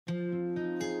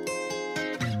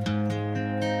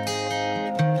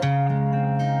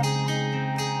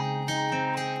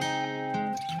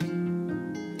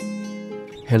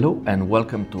Hello and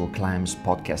welcome to Climb's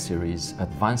podcast series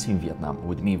Advancing Vietnam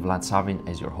with me, Vlad Savin,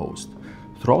 as your host.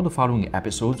 Throughout the following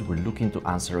episodes, we're looking to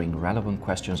answering relevant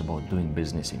questions about doing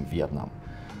business in Vietnam.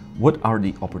 What are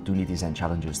the opportunities and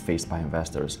challenges faced by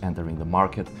investors entering the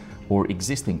market or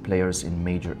existing players in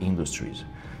major industries?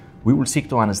 We will seek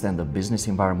to understand the business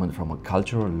environment from a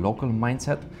cultural, local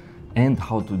mindset and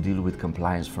how to deal with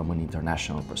compliance from an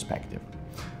international perspective.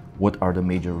 What are the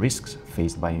major risks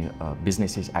faced by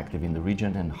businesses active in the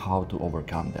region and how to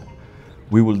overcome them?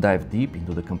 We will dive deep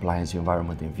into the compliance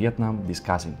environment in Vietnam,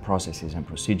 discussing processes and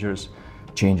procedures,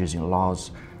 changes in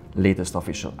laws, latest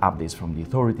official updates from the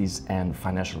authorities, and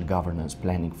financial governance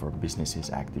planning for businesses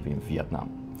active in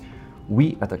Vietnam.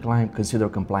 We at Climb consider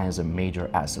compliance a major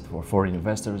asset for foreign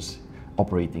investors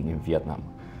operating in Vietnam.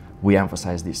 We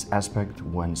emphasize this aspect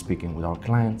when speaking with our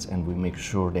clients, and we make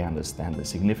sure they understand the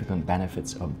significant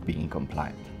benefits of being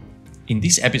compliant. In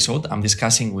this episode, I'm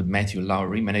discussing with Matthew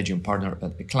Lowry, managing partner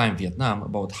at Climb Vietnam,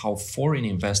 about how foreign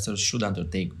investors should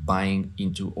undertake buying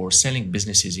into or selling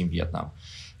businesses in Vietnam,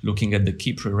 looking at the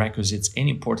key prerequisites and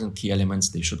important key elements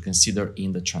they should consider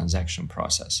in the transaction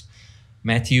process.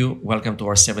 Matthew, welcome to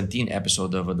our 17th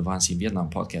episode of Advancing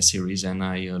Vietnam podcast series, and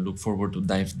I look forward to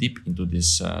dive deep into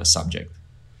this subject.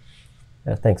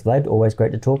 Thanks, Vlad. Always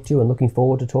great to talk to you and looking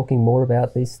forward to talking more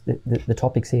about the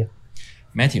topics here.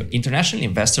 Matthew, international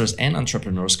investors and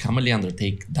entrepreneurs commonly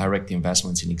undertake direct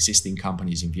investments in existing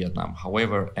companies in Vietnam.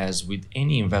 However, as with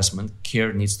any investment,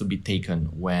 care needs to be taken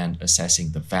when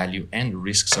assessing the value and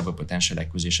risks of a potential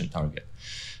acquisition target.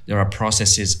 There are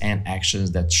processes and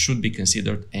actions that should be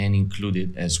considered and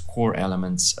included as core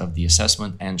elements of the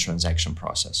assessment and transaction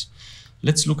process.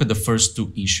 Let's look at the first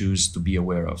two issues to be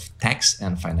aware of, tax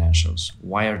and financials.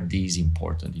 Why are these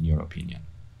important in your opinion?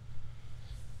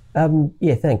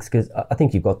 Thanks, because I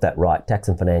think you've got that right. Tax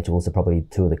and financials are probably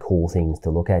two of the core things to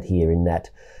look at here, in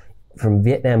that from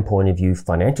Vietnam point of view,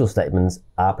 financial statements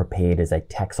are prepared as a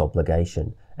tax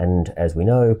obligation. And as we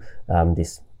know,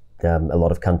 a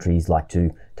lot of countries like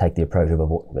to take the approach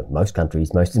of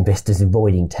most investors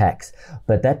avoiding tax.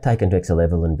 But that taken to a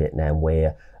level in Vietnam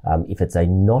where if it's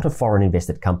not a foreign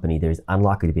invested company, there is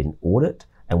unlikely to be an audit,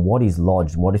 and what is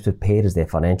lodged, what is prepared as their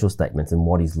financial statements and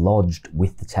what is lodged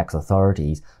with the tax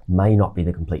authorities may not be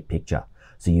the complete picture.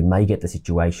 So you may get the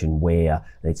situation where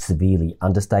it's severely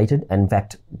understated, and in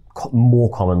fact, more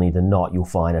commonly than not, you'll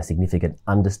find a significant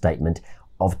understatement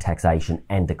of taxation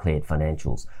and declared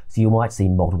financials. So you might see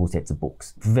multiple sets of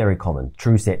books, very common,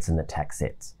 true sets and the tax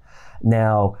sets.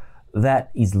 Now,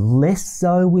 that is less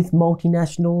so with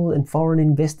multinational and foreign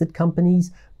invested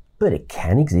companies, but it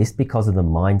can exist because of the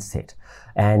mindset.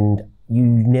 And you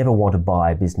never want to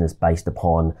buy a business based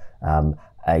upon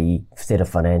a set of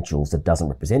financials that doesn't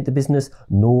represent the business,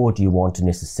 nor do you want to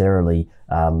necessarily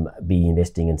be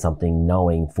investing in something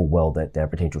knowing full well that there are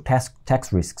potential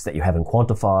tax risks that you haven't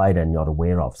quantified and not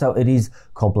aware of. So it is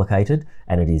complicated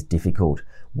and it is difficult.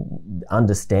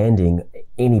 Understanding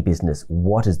any business,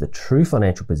 what is the true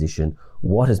financial position,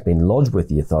 what has been lodged with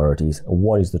the authorities,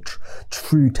 what is the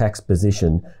true tax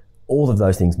position, all of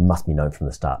those things must be known from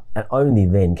the start. And only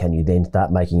then can you then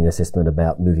start making an assessment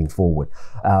about moving forward.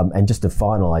 And just to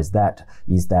finalize that,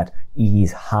 is that it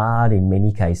is hard in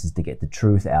many cases to get the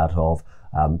truth out of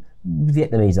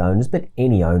Vietnamese owners, but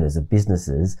any owners of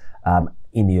businesses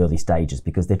in the early stages,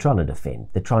 because they're trying to defend,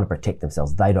 they're trying to protect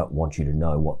themselves. They don't want you to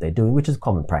know what they're doing, which is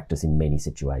common practice in many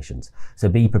situations. So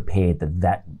be prepared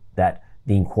that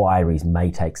the inquiries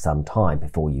may take some time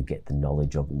before you get the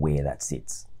knowledge of where that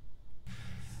sits.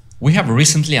 We have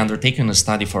recently undertaken a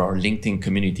study for our LinkedIn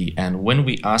community, and when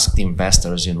we asked the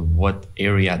investors in what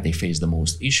area they face the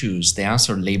most issues, they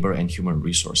answered labor and human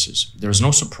resources. There is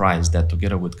no surprise that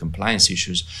together with compliance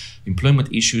issues,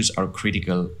 employment issues are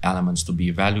critical elements to be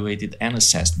evaluated and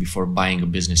assessed before buying a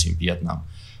business in Vietnam.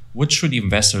 What should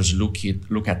investors look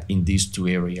at in these two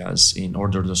areas in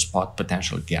order to spot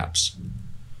potential gaps?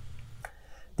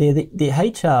 The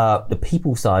HR, the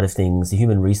people side of things, the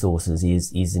human resources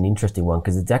is an interesting one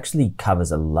because it actually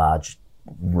covers a large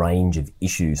range of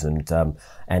issues,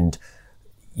 and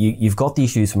you've got the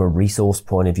issues from a resource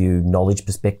point of view, knowledge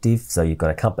perspective. So you've got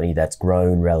a company that's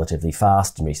grown relatively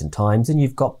fast in recent times, and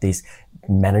you've got this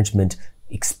management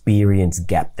experience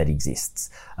gap that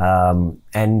exists.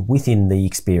 And within the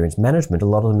experience management, a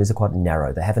lot of them is quite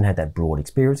narrow. They haven't had that broad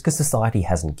experience because society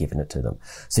hasn't given it to them.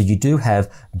 So you do have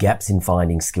gaps in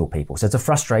finding skilled people. So it's a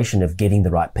frustration of getting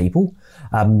the right people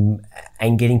and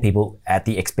getting people at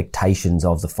the expectations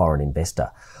of the foreign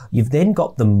investor. You've then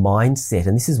got the mindset,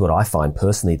 and this is what I find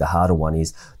personally the harder one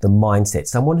is the mindset.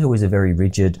 Someone who is a very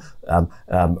rigid,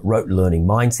 rote learning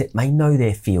mindset may know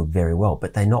their field very well,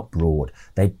 but they're not broad.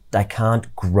 They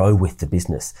can't grow with the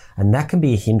business. And that can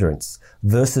be a hindrance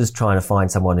versus trying to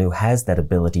find someone who has that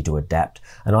ability to adapt.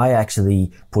 And I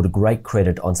actually put a great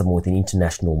credit on someone with an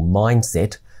international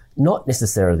mindset, not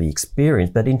necessarily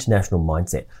experience, but international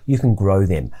mindset. You can grow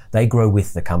them. They grow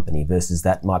with the company versus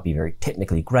that might be very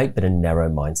technically great, but a narrow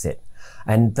mindset.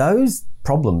 And those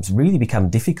problems really become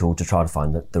difficult to try to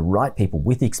find the right people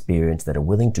with experience that are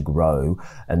willing to grow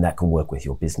and that can work with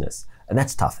your business. And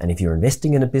that's tough. And if you're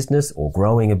investing in a business or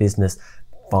growing a business,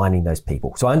 finding those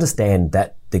people. So I understand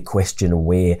that the question of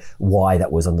why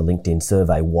that was on the LinkedIn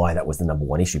survey, why that was the number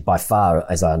one issue. By far,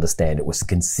 as I understand, it was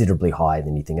considerably higher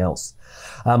than anything else.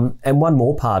 And one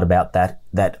more part about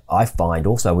that I find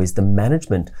also is the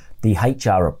management, the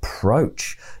HR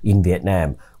approach in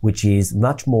Vietnam, which is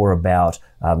much more about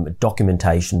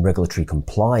documentation, regulatory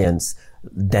compliance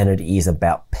than it is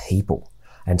about people.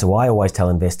 And so I always tell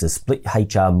investors, split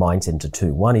HR mindset into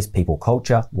two. One is people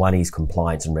culture, one is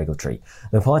compliance and regulatory.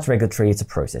 The compliance regulatory, it's a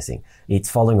processing. It's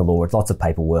following a law, it's lots of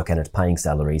paperwork and it's paying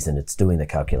salaries and it's doing the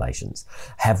calculations.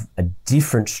 Have a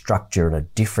different structure and a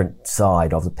different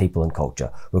side of the people and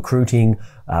culture. Recruiting,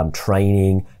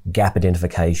 training, gap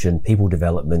identification, people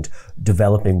development,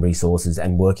 developing resources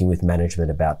and working with management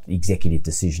about executive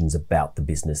decisions about the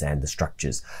business and the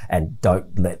structures. And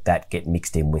don't let that get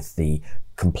mixed in with the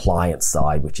compliance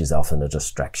side, which is often a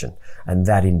distraction. And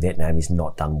that in Vietnam is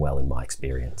not done well in my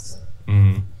experience.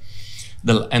 Mm-hmm.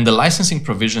 The licensing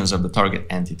provisions of the target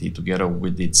entity together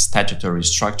with its statutory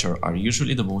structure are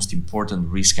usually the most important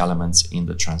risk elements in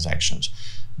the transactions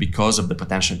because of the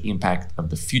potential impact of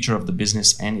the future of the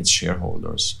business and its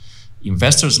shareholders.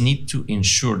 Investors need to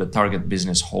ensure the target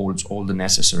business holds all the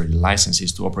necessary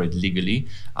licenses to operate legally,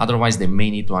 otherwise they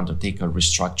may need to undertake a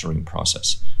restructuring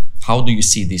process. How do you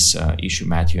see this issue,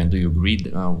 Matthew, and do you agree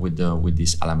with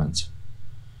these elements?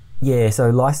 Yeah,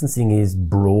 so licensing is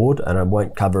broad, and I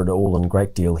won't cover it all in a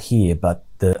great deal here, but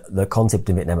the concept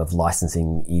in Vietnam of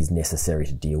licensing is necessary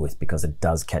to deal with because it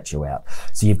does catch you out.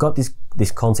 So you've got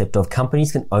this concept of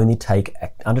companies can only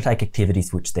undertake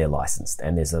activities which they're licensed,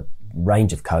 and there's a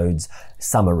range of codes.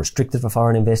 Some are restricted for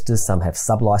foreign investors, some have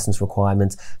sub-license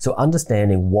requirements. So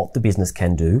understanding what the business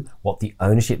can do, what the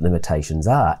ownership limitations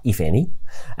are, if any,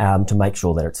 to make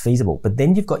sure that it's feasible. But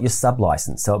then you've got your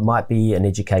sub-license. So it might be an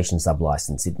education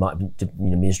sub-license. It might be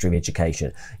Ministry of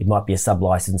Education. It might be a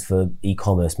sub-license for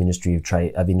e-commerce, Ministry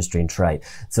of Industry and Trade.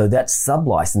 So that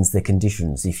sub-license, the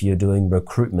conditions, if you're doing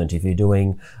recruitment, if you're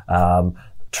doing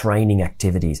training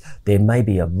activities, there may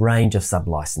be a range of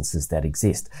sub-licenses that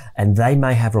exist, and they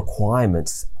may have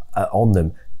requirements on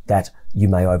them that you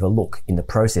may overlook in the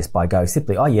process by going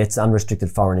simply, oh yeah, it's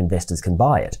unrestricted, foreign investors can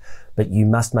buy it. But you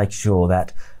must make sure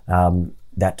that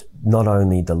that not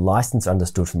only the license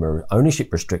understood from an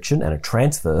ownership restriction and a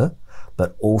transfer,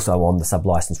 but also on the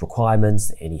sub-license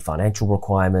requirements, any financial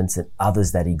requirements and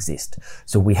others that exist.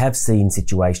 So we have seen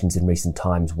situations in recent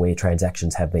times where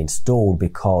transactions have been stalled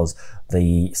because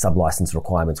the sub-license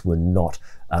requirements were not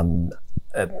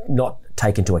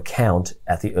taken into account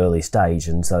at the early stage.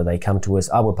 And so they come to us,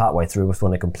 we're partway through, we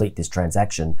want to complete this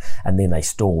transaction, and then they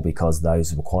stall because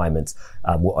those requirements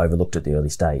were overlooked at the early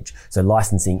stage. So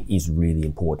licensing is really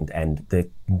important, and the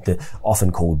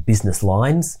often called business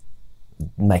lines,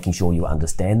 making sure you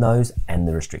understand those and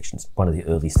the restrictions. One of the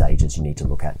early stages you need to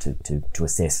look at to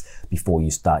assess before you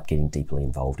start getting deeply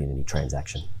involved in any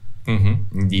transaction.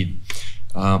 Mm-hmm, indeed.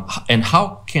 And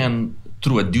how can,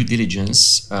 through a due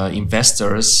diligence,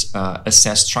 investors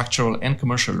assess structural and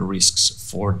commercial risks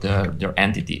for their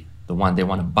entity, the one they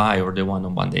want to buy or the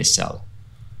one they sell?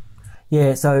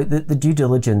 Yeah, so the due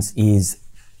diligence is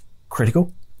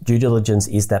critical. Due diligence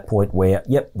is that point where,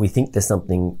 yep, we think there's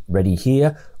something ready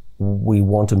here. We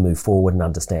want to move forward and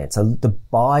understand. So the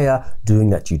buyer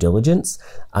doing that due diligence,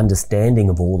 understanding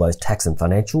of all those tax and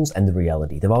financials and the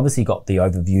reality. They've obviously got the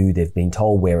overview, they've been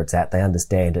told where it's at, they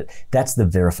understand it. That's the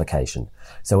verification.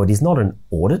 So it is not an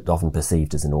audit, often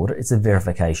perceived as an audit, it's a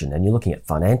verification. And you're looking at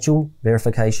financial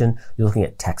verification, you're looking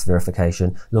at tax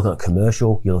verification, you're looking at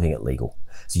commercial, you're looking at legal.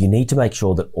 So you need to make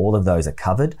sure that all of those are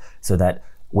covered so that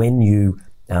when you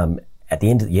at the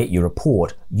end of your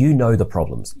report, you know the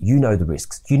problems, you know the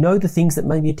risks, you know the things that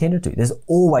may be attended to. There's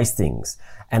always things.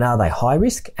 And are they high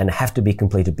risk and have to be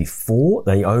completed before,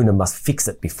 the owner must fix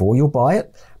it before you'll buy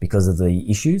it because of the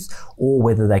issues, or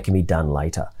whether they can be done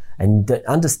later. And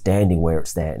understanding where it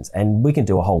stands. And we can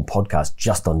do a whole podcast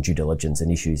just on due diligence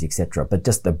and issues, etc., but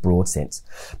just the broad sense.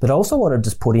 But I also want to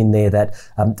just put in there that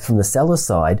from the seller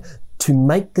side, to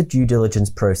make the due diligence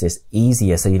process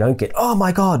easier so you don't get, oh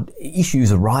my God,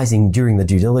 issues arising during the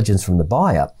due diligence from the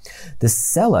buyer, the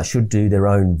seller should do their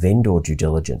own vendor due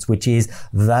diligence, which is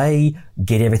they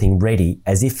get everything ready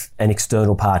as if an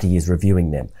external party is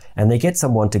reviewing them. And they get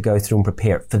someone to go through and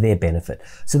prepare it for their benefit.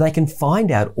 So they can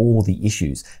find out all the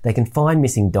issues, they can find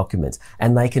missing documents,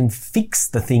 and they can fix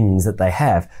the things that they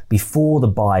have before the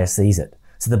buyer sees it.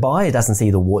 So the buyer doesn't see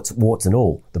the warts and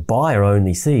all. The buyer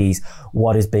only sees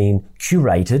what has been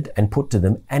curated and put to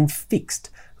them and fixed.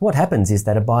 What happens is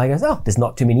that a buyer goes, oh, there's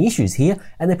not too many issues here,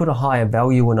 and they put a higher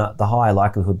value and the higher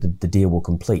likelihood that the deal will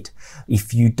complete.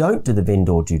 If you don't do the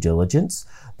vendor due diligence,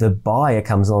 the buyer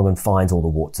comes along and finds all the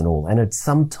warts and all. And it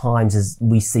sometimes, as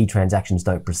we see, transactions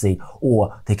don't proceed,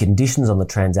 or the conditions on the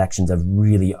transactions are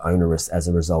really onerous as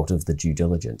a result of the due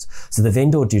diligence. So the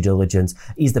vendor due diligence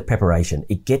is the preparation.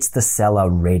 It gets the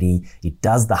seller ready, it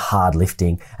does the hard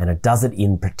lifting, and it does it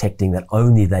in protecting that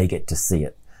only they get to see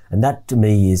it. And that to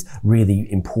me is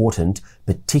really important,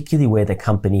 particularly where the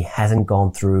company hasn't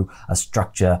gone through a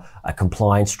structure, a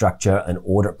compliance structure, an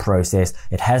audit process.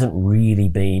 It hasn't really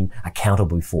been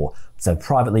accountable before. So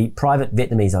private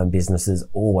Vietnamese owned businesses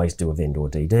always do a vendor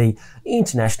DD.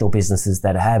 International businesses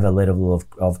that have a level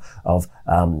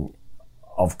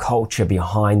of culture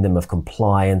behind them, of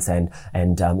compliance and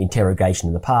interrogation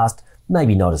in the past,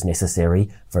 maybe not as necessary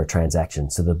for a transaction.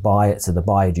 So the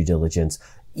buyer due diligence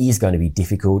is going to be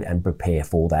difficult, and prepare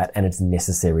for that, and it's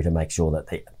necessary to make sure that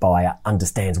the buyer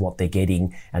understands what they're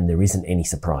getting and there isn't any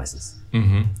surprises.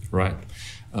 Right.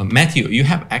 Matthew, you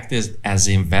have acted as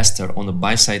an investor on the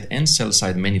buy side and sell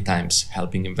side many times,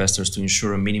 helping investors to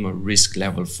ensure a minimum risk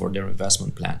level for their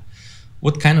investment plan.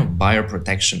 What kind of buyer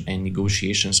protection and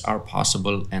negotiations are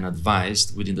possible and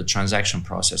advised within the transaction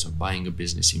process of buying a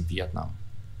business in Vietnam?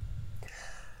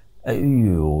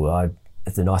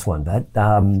 It's a nice one, Bad.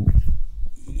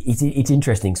 It's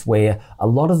interesting, where a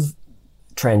lot of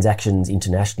transactions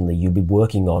internationally, you'll be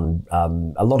working on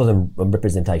a lot of them on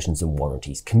representations and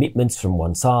warranties, commitments from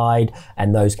one side,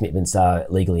 and those commitments are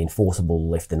legally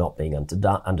enforceable if they're not being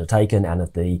undertaken, and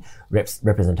if the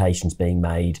representations being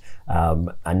made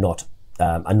are not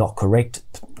correct,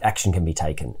 action can be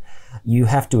taken. You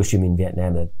have to assume in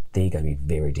Vietnam that they're going to be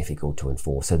very difficult to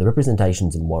enforce. So the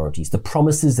representations and warranties, the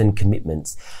promises and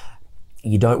commitments,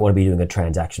 you don't want to be doing a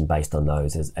transaction based on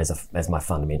those as my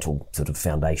fundamental sort of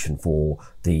foundation for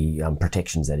the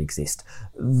protections that exist.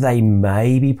 They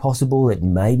may be possible, it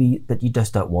may be, but you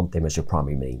just don't want them as your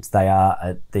primary means. They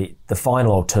are the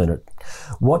final alternate.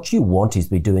 What you want is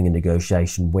to be doing a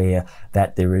negotiation where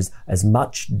that there is as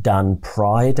much done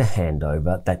prior to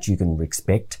handover that you can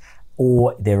expect,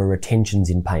 or there are retentions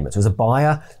in payment. So as a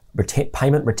buyer,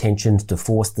 payment retentions to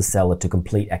force the seller to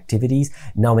complete activities,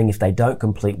 knowing if they don't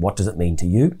complete, what does it mean to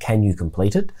you? Can you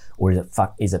complete it? Or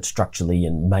is it structurally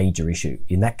a major issue?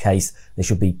 In that case, there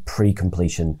should be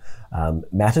pre-completion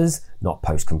matters, not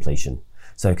post-completion.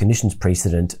 So conditions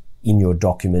precedent in your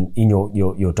document, in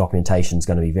your documentation is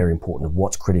going to be very important of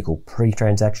what's critical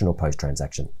pre-transaction or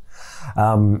post-transaction.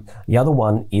 The other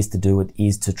one is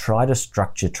to try to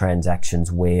structure transactions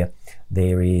where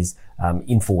there is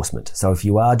enforcement. So if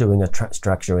you are doing a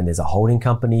structure and there's a holding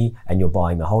company and you're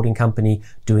buying the holding company,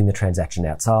 doing the transaction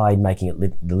outside, making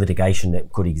it the litigation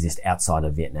that could exist outside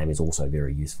of Vietnam is also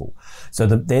very useful. So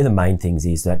they're the main things,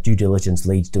 is that due diligence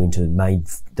leads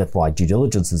that's why due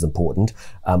diligence is important.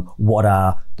 What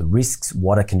are the risks?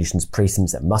 What are conditions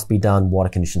precedents that must be done? What are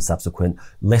conditions subsequent?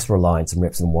 Less reliance on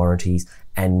reps and warranties,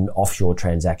 and offshore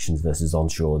transactions versus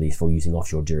onshore, therefore using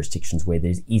offshore jurisdictions where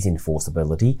there is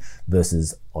enforceability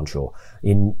versus onshore.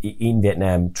 In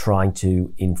Vietnam, trying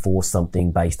to enforce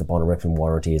something based upon a rep and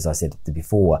warranty, as I said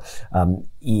before,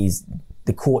 is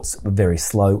the courts are very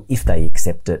slow. If they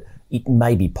accept it, it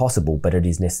may be possible, but it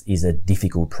is a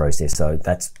difficult process. So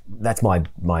that's my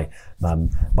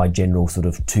general sort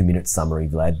of 2-minute summary,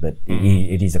 Vlad. But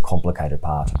it is a complicated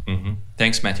part.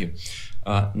 Thanks, Matthew.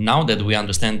 Now that we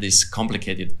understand these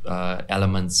complicated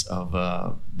elements of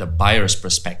the buyer's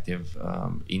perspective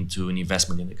into an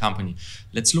investment in the company,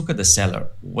 let's look at the seller.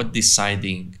 When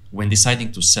deciding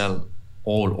to sell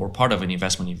all or part of an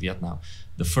investment in Vietnam,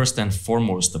 the first and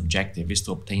foremost objective is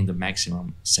to obtain the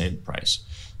maximum sale price.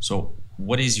 So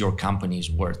what is your company's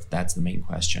worth? That's the main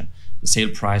question. The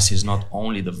sale price is not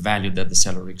only the value that the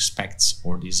seller expects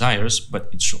or desires, but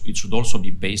it should also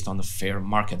be based on the fair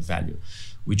market value,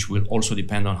 which will also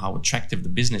depend on how attractive the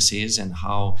business is and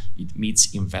how it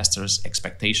meets investors'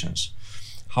 expectations.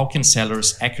 How can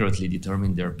sellers accurately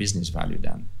determine their business value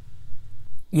then?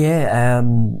 Yeah,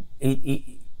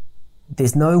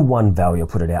 there's no one value, I'll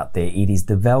put it out there. It is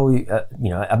the value,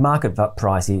 a market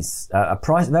price is, a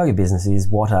price value business is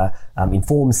what a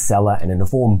informed seller and an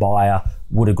informed buyer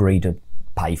would agree to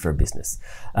pay for a business.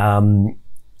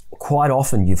 Quite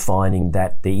often you're finding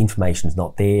that the information is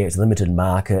not there, it's a limited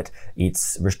market,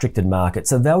 it's restricted market,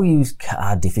 so values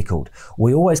are difficult.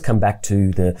 We always come back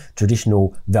to the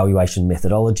traditional valuation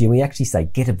methodology and we actually say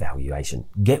get a valuation,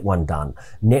 get one done.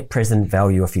 Net present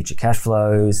value of future cash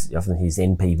flows, often here's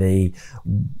NPV.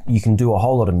 You can do a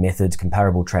whole lot of methods,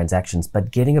 comparable transactions, but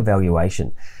getting a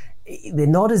valuation, they're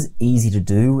not as easy to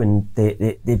do and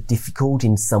they're difficult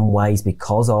in some ways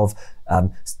because of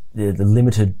the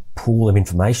limited pool of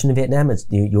information in Vietnam. It's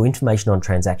your information on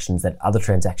transactions, that other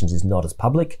transactions is not as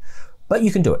public, but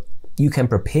you can do it. You can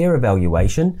prepare a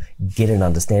valuation, get an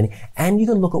understanding, and you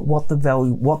can look at what the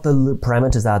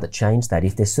parameters are that change that.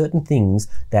 If there's certain things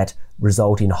that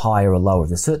result in higher or lower,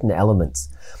 there's certain elements.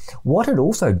 What it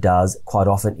also does quite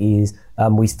often is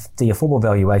we see a formal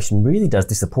valuation really does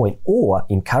disappoint or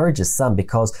encourages some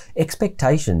because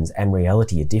expectations and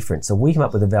reality are different. So we come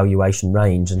up with a valuation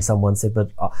range and someone said,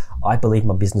 but I believe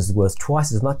my business is worth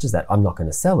twice as much as that. I'm not going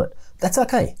to sell it. That's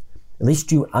okay. At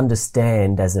least you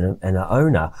understand as an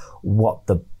owner what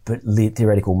the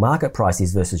theoretical market price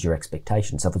is versus your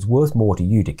expectation. So if it's worth more to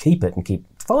you to keep it and keep,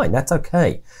 fine, that's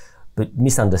okay. But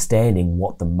misunderstanding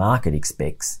what the market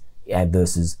expects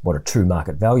versus what a true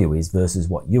market value is versus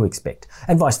what you expect.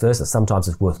 And vice versa. Sometimes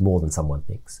it's worth more than someone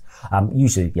thinks.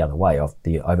 Usually the other way of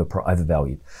the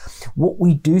overvalued. What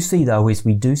we do see though is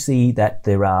we do see that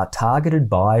there are targeted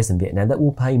buyers in Vietnam that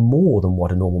will pay more than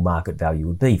what a normal market value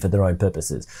would be for their own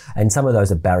purposes. And some of those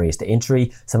are barriers to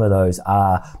entry. Some of those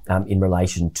are in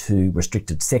relation to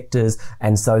restricted sectors.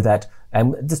 And so that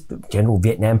just general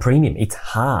Vietnam premium, it's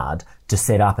hard to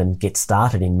set up and get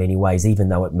started in many ways, even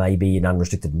though it may be an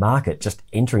unrestricted market. Just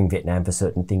entering Vietnam for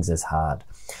certain things is hard.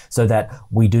 So that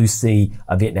we do see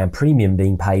a Vietnam premium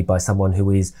being paid by someone who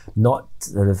is not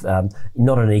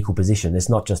not in an equal position. It's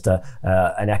not just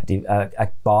an active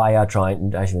buyer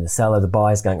trying with the seller. The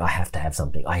buyer's going, I have to have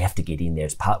something. I have to get in there.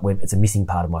 It's a missing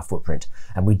part of my footprint.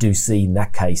 And we do see in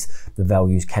that case the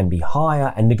values can be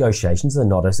higher, and negotiations are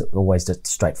not always just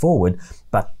straightforward,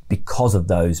 but because of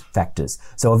those factors.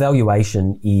 So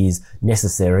evaluation is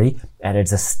necessary and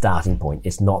it's a starting point.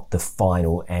 It's not the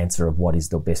final answer of what is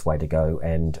the best way to go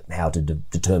and how to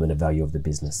determine the value of the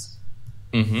business.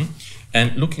 Mm-hmm.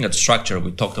 And looking at structure,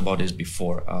 we talked about this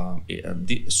before.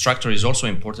 The structure is also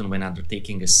important when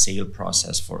undertaking a sale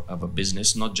process of a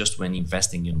business, not just when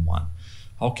investing in one.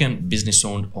 How can business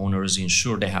owners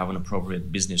ensure they have an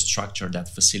appropriate business structure that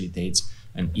facilitates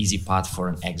an easy path for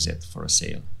an exit for a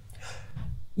sale?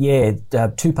 Yeah,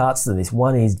 two parts to this.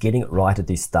 One is getting it right at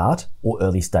the start or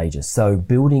early stages. So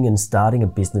building and starting a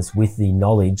business with the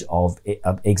knowledge of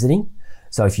exiting.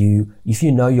 So if you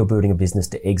know you're building a business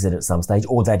to exit at some stage,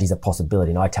 or that is a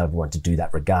possibility, and I tell everyone to do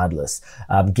that regardless,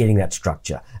 getting that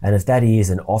structure. And if that is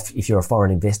if you're a foreign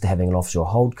investor, having an offshore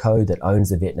holdco that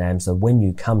owns the Vietnam, so when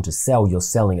you come to sell, you're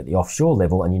selling at the offshore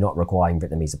level and you're not requiring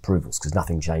Vietnamese approvals because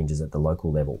nothing changes at the local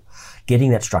level.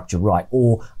 Getting that structure right,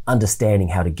 or understanding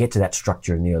how to get to that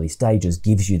structure in the early stages,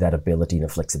 gives you that ability and a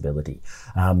flexibility.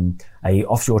 A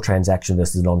offshore transaction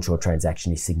versus an onshore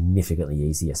transaction is significantly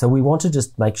easier. So we want to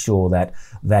just make sure that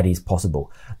that is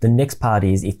possible. The next part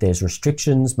is if there's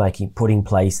restrictions, putting in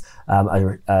place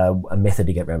a method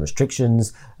to get around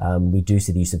restrictions. We do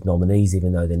see the use of nominees,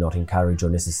 even though they're not encouraged or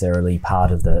necessarily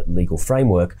part of the legal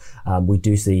framework. We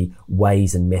do see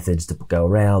ways and methods to go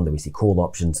around that. We see call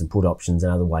options and put options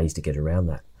and other ways to get around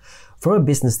that. For a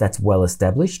business that's well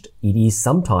established, it is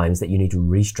sometimes that you need to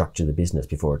restructure the business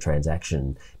before a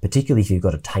transaction, particularly if you've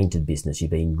got a tainted business, you've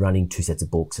been running two sets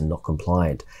of books and not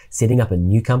compliant. Setting up a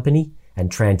new company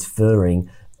and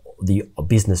transferring the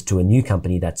business to a new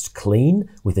company that's clean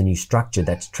with a new structure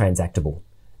that's transactable.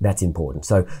 That's important.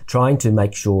 So trying to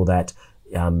make sure that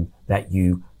that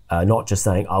you not just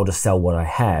saying, I'll just sell what I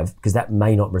have, because that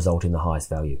may not result in the highest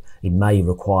value. It may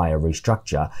require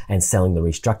restructure and selling the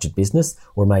restructured business,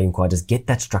 or it may require just get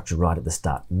that structure right at the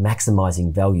start,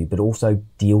 maximizing value, but also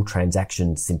deal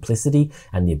transaction simplicity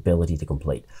and the ability to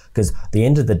complete. Because at the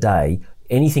end of the day,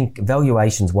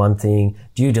 valuation's one thing,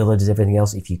 due diligence, everything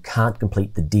else. If you can't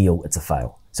complete the deal, it's a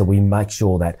fail. So we make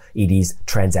sure that it is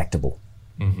transactable.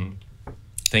 Mm-hmm.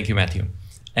 Thank you, Matthew.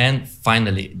 And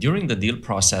finally, during the deal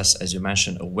process, as you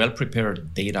mentioned, a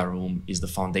well-prepared data room is the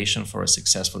foundation for a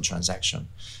successful transaction.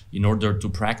 In order to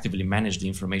proactively manage the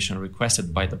information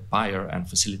requested by the buyer and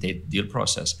facilitate the deal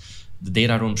process, the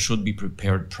data room should be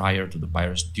prepared prior to the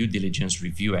buyer's due diligence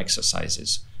review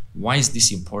exercises. Why is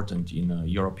this important in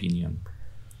your opinion?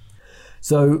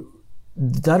 So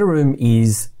the data room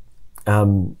is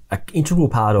an integral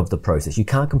part of the process. You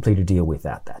can't complete a deal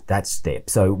without that step.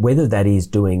 So whether that is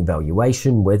doing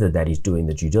valuation, whether that is doing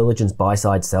the due diligence, buy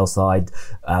side, sell side,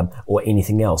 or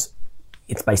anything else,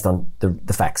 it's based on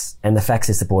the facts, and the facts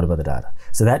is supported by the data.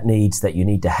 So that you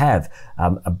need to have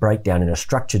a breakdown in a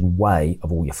structured way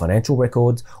of all your financial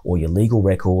records, or your legal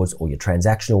records, or your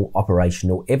transactional,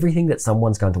 operational, everything that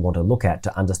someone's going to want to look at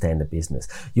to understand the business,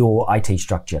 your IT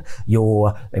structure,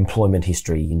 your employment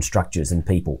history and structures and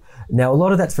people. Now, a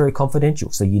lot of that's very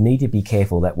confidential. So you need to be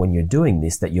careful that when you're doing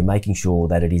this, that you're making sure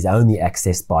that it is only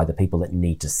accessed by the people that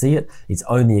need to see it. It's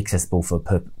only accessible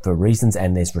for reasons,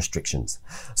 and there's restrictions.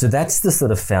 So that's the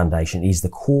sort of foundation, is the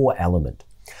core element.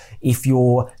 If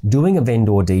you're doing a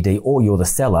vendor DD or you're the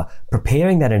seller,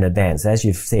 preparing that in advance, as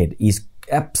you've said, is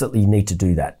absolutely need to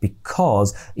do that,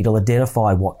 because it'll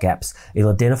identify what gaps,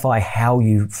 it'll identify how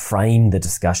you frame the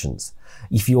discussions.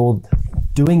 If you're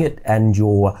doing it and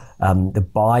you're the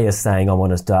buyer saying, I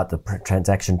want to start the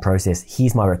transaction process,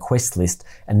 here's my request list,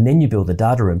 and then you build the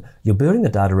data room, you're building the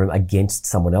data room against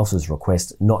someone else's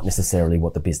request, not necessarily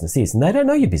what the business is. And they don't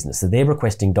know your business, so they're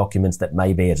requesting documents that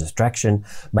may be a distraction,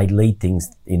 may lead things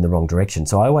in the wrong direction.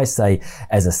 So I always say,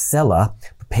 as a seller,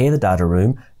 prepare the data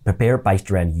room, prepare it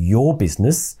based around your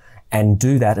business, and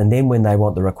do that. And then when they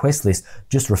want the request list,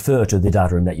 just refer to the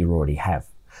data room that you already have.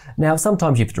 Now,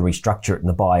 sometimes you have to restructure it, and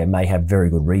the buyer may have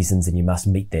very good reasons and you must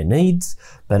meet their needs.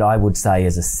 But I would say,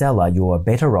 as a seller, you're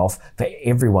better off, for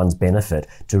everyone's benefit,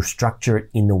 to structure it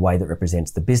in the way that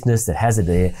represents the business, that has it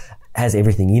there, has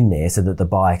everything in there, so that the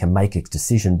buyer can make a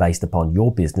decision based upon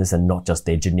your business and not just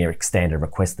their generic standard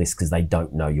request list because they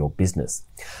don't know your business.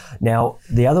 Now,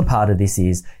 the other part of this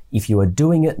is, if you are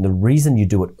doing it, and the reason you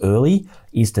do it early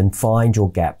is to find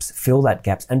your gaps, fill that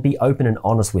gaps, and be open and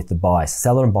honest with the buyer,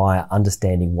 seller and buyer,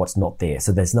 understanding what's not there.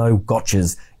 So there's no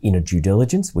gotchas in a due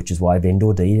diligence, which is why vendor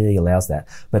DD allows that.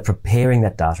 But preparing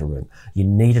that data room, you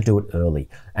need to do it early,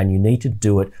 and you need to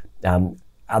do it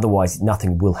otherwise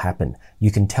nothing will happen.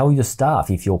 You can tell your staff,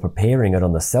 if you're preparing it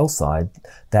on the sell side,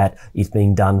 that it's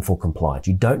being done for compliance.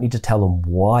 You don't need to tell them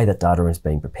why that data room is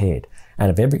being prepared.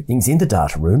 And if everything's in the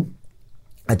data room,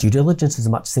 a due diligence is a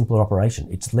much simpler operation.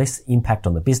 It's less impact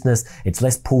on the business. It's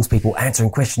less pulls people answering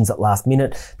questions at last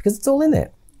minute, because it's all in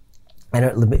there. And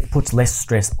it puts less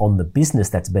stress on the business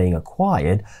that's being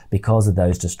acquired because of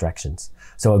those distractions.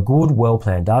 So a good,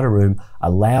 well-planned data room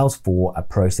allows for a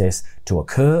process to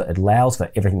occur. It allows for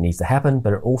everything that needs to happen,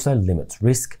 but it also limits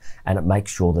risk, and it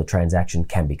makes sure the transaction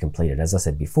can be completed. As I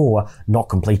said before, not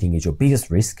completing is your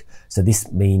biggest risk. So this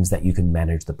means that you can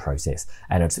manage the process.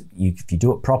 And if you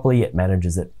do it properly, it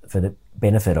manages it for the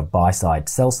benefit of buy side,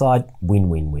 sell side,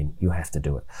 win-win-win. You have to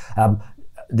do it.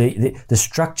 The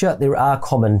structure, there are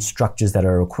common structures that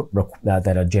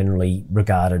are generally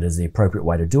regarded as the appropriate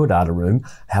way to do a data room.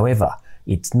 However,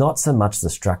 it's not so much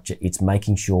the structure, it's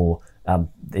making sure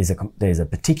there's a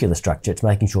particular structure. It's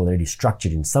making sure that it is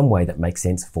structured in some way that makes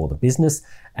sense for the business,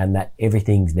 and that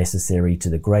everything's necessary to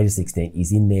the greatest extent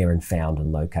is in there and found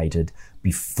and located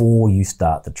before you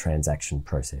start the transaction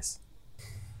process.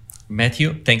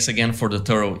 Matthew, thanks again for the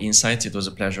thorough insights. It was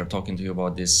a pleasure talking to you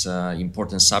about this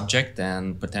important subject,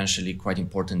 and potentially quite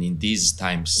important in these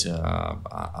times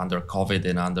under COVID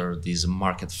and under these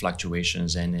market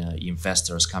fluctuations and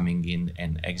investors coming in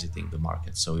and exiting the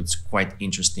market. So it's quite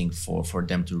interesting for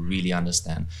them to really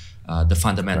understand the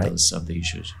fundamentals of the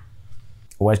issues.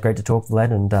 Always great to talk,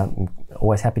 Vlad, and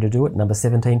always happy to do it. Number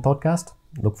 17 podcast.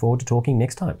 Look forward to talking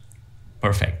next time.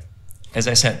 Perfect. As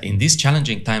I said, in these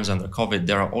challenging times under COVID,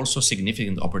 there are also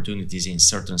significant opportunities in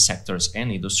certain sectors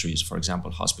and industries, for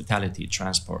example, hospitality,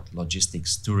 transport,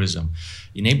 logistics, tourism,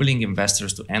 enabling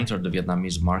investors to enter the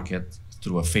Vietnamese market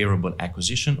through a favorable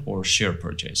acquisition or share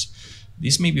purchase.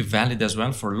 This may be valid as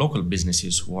well for local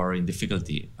businesses who are in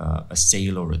difficulty. A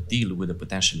sale or a deal with a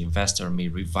potential investor may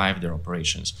revive their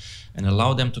operations and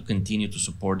allow them to continue to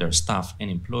support their staff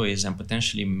and employees and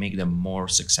potentially make them more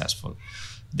successful.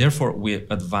 Therefore, we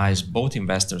advise both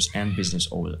investors and business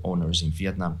owners in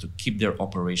Vietnam to keep their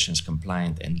operations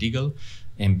compliant and legal,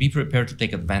 and be prepared to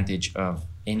take advantage of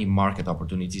any market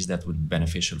opportunities that would be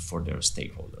beneficial for their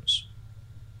stakeholders.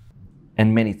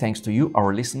 And many thanks to you,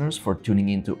 our listeners, for tuning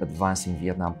in to Advancing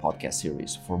Vietnam podcast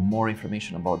series. For more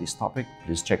information about this topic,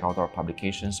 please check out our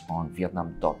publications on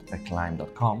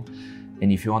vietnam.acclaim.com.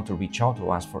 And if you want to reach out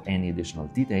to us for any additional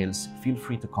details, feel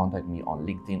free to contact me on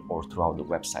LinkedIn or throughout the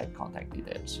website contact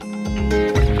details.